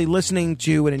recently listening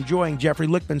to and enjoying Jeffrey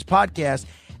Lichtman's podcast,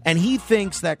 and he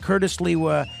thinks that Curtis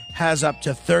Lewa has up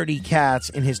to 30 cats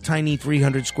in his tiny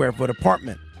 300-square-foot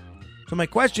apartment. So my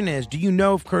question is, do you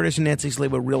know if Curtis and Nancy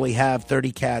Lewa really have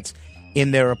 30 cats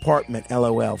in their apartment?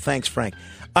 LOL. Thanks, Frank.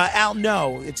 Al,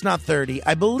 no, it's not 30.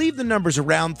 I believe the number's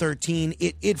around 13.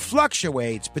 It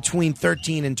fluctuates between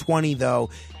 13 and 20, though,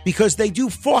 because they do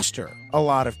foster a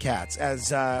lot of cats.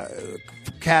 As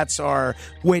cats are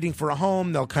waiting for a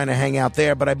home, they'll kind of hang out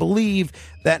there. But I believe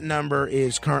that number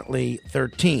is currently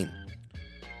 13.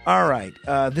 All right.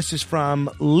 This is from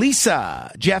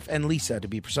Lisa, Jeff and Lisa, to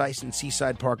be precise, in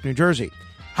Seaside Park, New Jersey.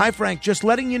 Hi, Frank. Just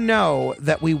letting you know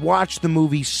that we watched the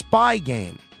movie Spy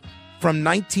Game from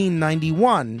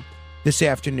 1991 this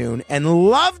afternoon and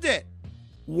loved it.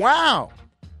 Wow.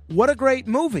 What a great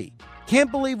movie. Can't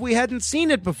believe we hadn't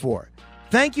seen it before.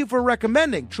 Thank you for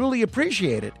recommending. Truly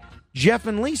appreciate it. Jeff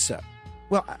and Lisa.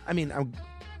 Well, I mean,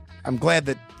 I'm glad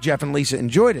that Jeff and Lisa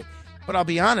enjoyed it, but I'll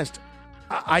be honest,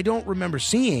 I don't remember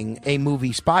seeing a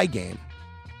movie Spy Game.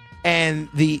 And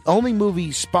the only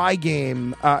movie Spy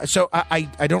Game, so I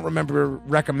don't remember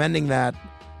recommending that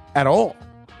at all.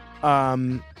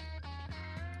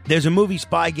 There's a movie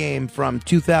Spy Game from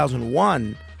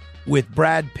 2001 with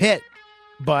Brad Pitt,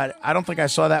 but I don't think I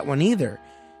saw that one either.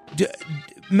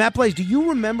 Matt Blaze, do you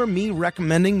remember me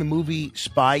recommending the movie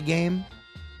Spy Game?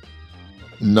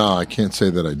 No, I can't say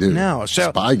that I do. No,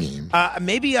 so Spy Game.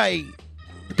 Maybe I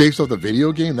based off the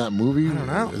video game, that movie. I don't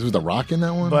know. Is The Rock in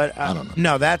that one? But I don't know.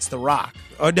 No, that's The Rock.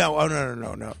 Oh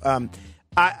no!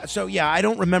 So yeah, I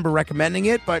don't remember recommending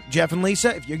it. But Jeff and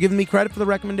Lisa, if you're giving me credit for the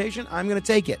recommendation, I'm going to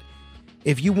take it.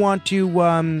 If you want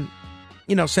to,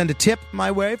 send a tip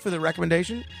my way for the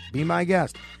recommendation, be my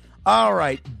guest. All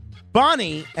right.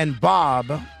 Bonnie and Bob,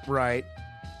 right?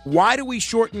 Why do we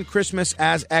shorten Christmas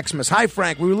as Xmas? Hi,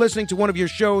 Frank. We were listening to one of your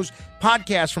show's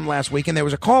podcasts from last week, and there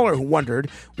was a caller who wondered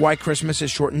why Christmas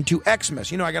is shortened to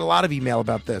Xmas. I got a lot of email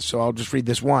about this, so I'll just read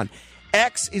this one.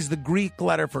 X is the Greek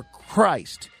letter for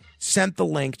Christ. Sent the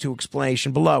link to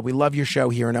explanation below. We love your show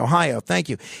here in Ohio. Thank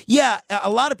you. Yeah, a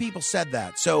lot of people said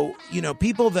that. So,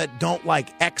 people that don't like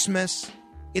Xmas,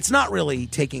 it's not really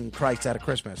taking Christ out of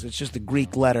Christmas. It's just the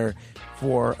Greek letter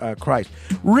for Christ.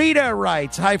 Rita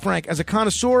writes, hi, Frank. As a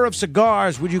connoisseur of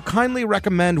cigars, would you kindly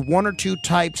recommend one or two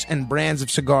types and brands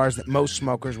of cigars that most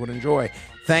smokers would enjoy?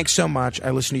 Thanks so much. I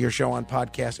listen to your show on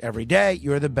podcast every day.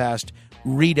 You're the best.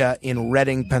 Rita in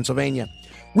Reading, Pennsylvania.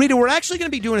 Rita, we're actually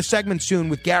going to be doing a segment soon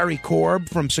with Gary Korb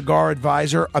from Cigar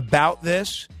Advisor about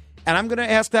this, and I'm going to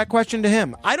ask that question to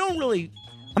him.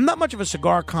 I'm not much of a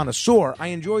cigar connoisseur. I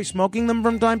enjoy smoking them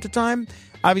from time to time.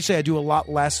 Obviously, I do a lot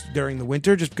less during the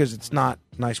winter just because it's not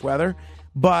nice weather.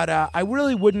 But I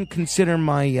really wouldn't consider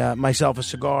myself a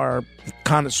cigar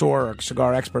connoisseur or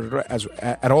cigar expert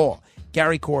at all.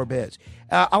 Gary Korb is.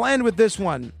 I'll end with this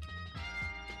one.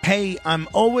 Hey, I'm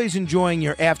always enjoying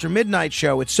your After Midnight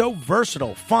show. It's so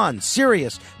versatile, fun,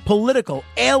 serious, political,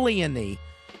 alien-y.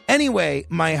 Anyway,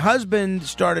 my husband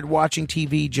started watching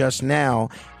TV just now,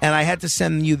 and I had to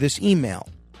send you this email.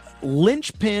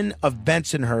 Linchpin of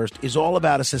Bensonhurst is all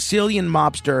about a Sicilian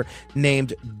mobster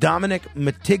named Dominic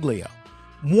Matiglio.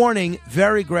 Warning,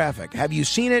 very graphic. Have you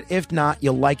seen it? If not,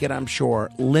 you'll like it, I'm sure.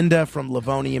 Linda from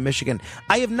Livonia, Michigan.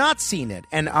 I have not seen it,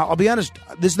 and I'll be honest,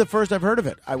 this is the first I've heard of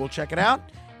it. I will check it out.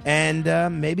 And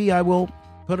maybe I will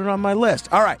put it on my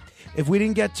list. All right. If we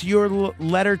didn't get to your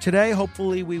letter today,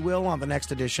 hopefully we will on the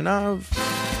next edition of...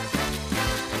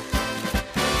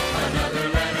 Another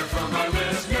letter from our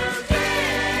listener,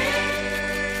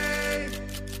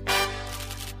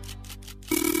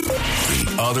 Dave.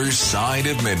 The Other Side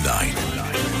of Midnight.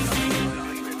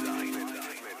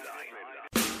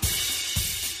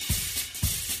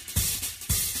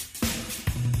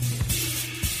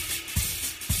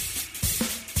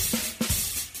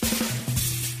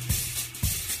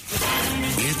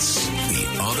 It's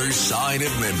The Other Side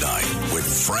of Midnight with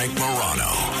Frank Morano.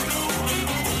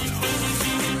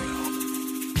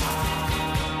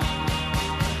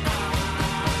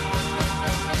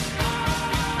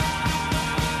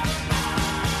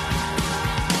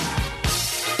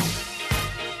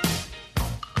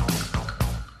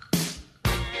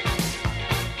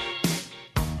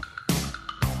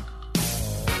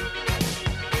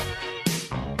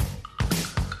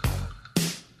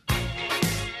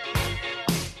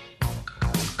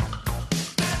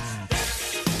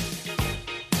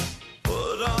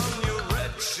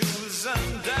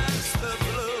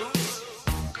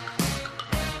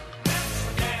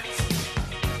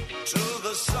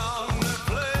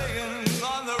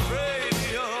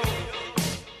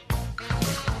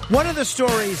 One of the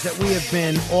stories that we have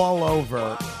been all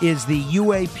over is the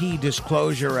UAP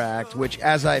Disclosure Act, which,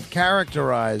 as I've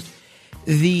characterized,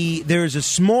 there's a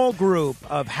small group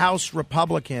of House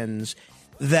Republicans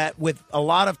that, with a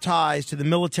lot of ties to the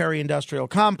military-industrial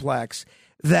complex,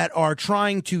 that are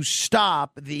trying to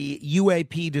stop the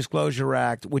UAP Disclosure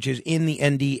Act, which is in the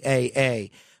NDAA,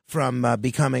 from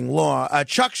becoming law.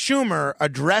 Chuck Schumer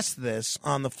addressed this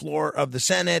on the floor of the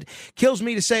Senate. Kills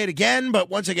me to say it again, but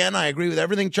once again, I agree with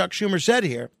everything Chuck Schumer said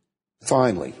here.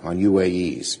 Finally, on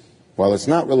UAEs. While it's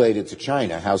not related to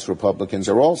China, House Republicans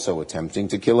are also attempting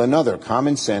to kill another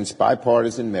common-sense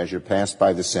bipartisan measure passed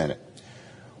by the Senate,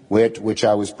 which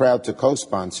I was proud to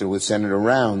co-sponsor with Senator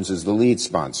Rounds as the lead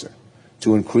sponsor,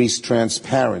 to increase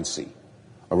transparency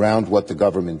around what the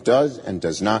government does and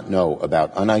does not know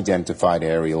about unidentified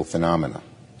aerial phenomena.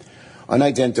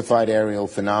 Unidentified aerial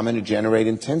phenomena generate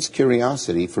intense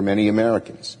curiosity for many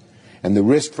Americans, and the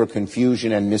risk for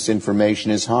confusion and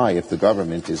misinformation is high if the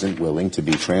government isn't willing to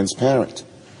be transparent.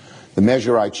 The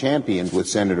measure I championed with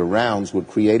Senator Rounds would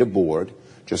create a board,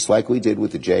 just like we did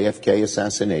with the JFK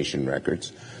assassination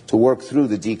records, to work through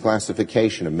the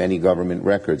declassification of many government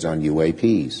records on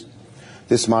UAPs.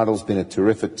 This model's been a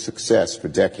terrific success for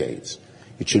decades.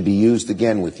 It should be used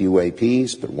again with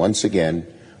UAPs, but once again,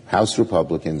 House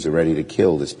Republicans are ready to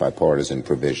kill this bipartisan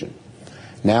provision.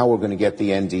 Now we're going to get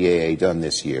the NDAA done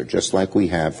this year, just like we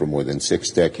have for more than 6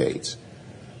 decades.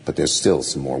 But there's still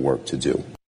some more work to do.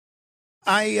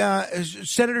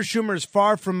 Senator Schumer is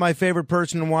far from my favorite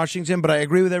person in Washington, but I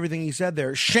agree with everything he said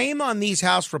there. Shame on these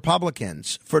House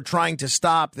Republicans for trying to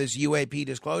stop this UAP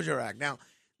Disclosure Act. Now,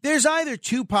 there's either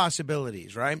two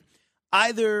possibilities, right?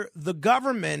 Either the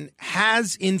government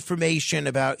has information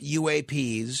about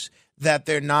UAPs that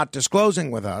they're not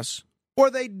disclosing with us, or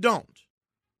they don't.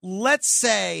 Let's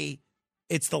say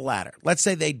it's the latter. Let's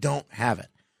say they don't have it.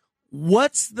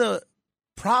 What's the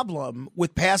problem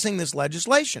with passing this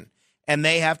legislation? And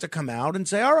they have to come out and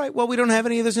say, all right, well, we don't have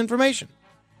any of this information.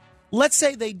 Let's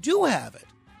say they do have it.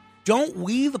 Don't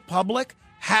we, the public,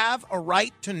 have a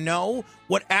right to know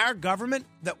what our government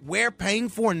that we're paying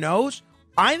for knows?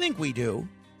 I think we do.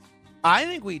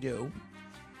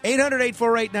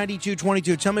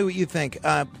 800-848-9222. Tell me what you think.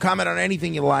 Comment on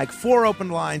anything you like. 4 open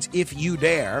lines if you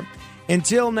dare.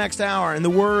 Until next hour, in the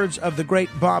words of the great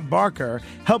Bob Barker,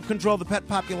 help control the pet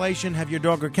population. Have your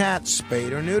dog or cat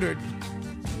spayed or neutered.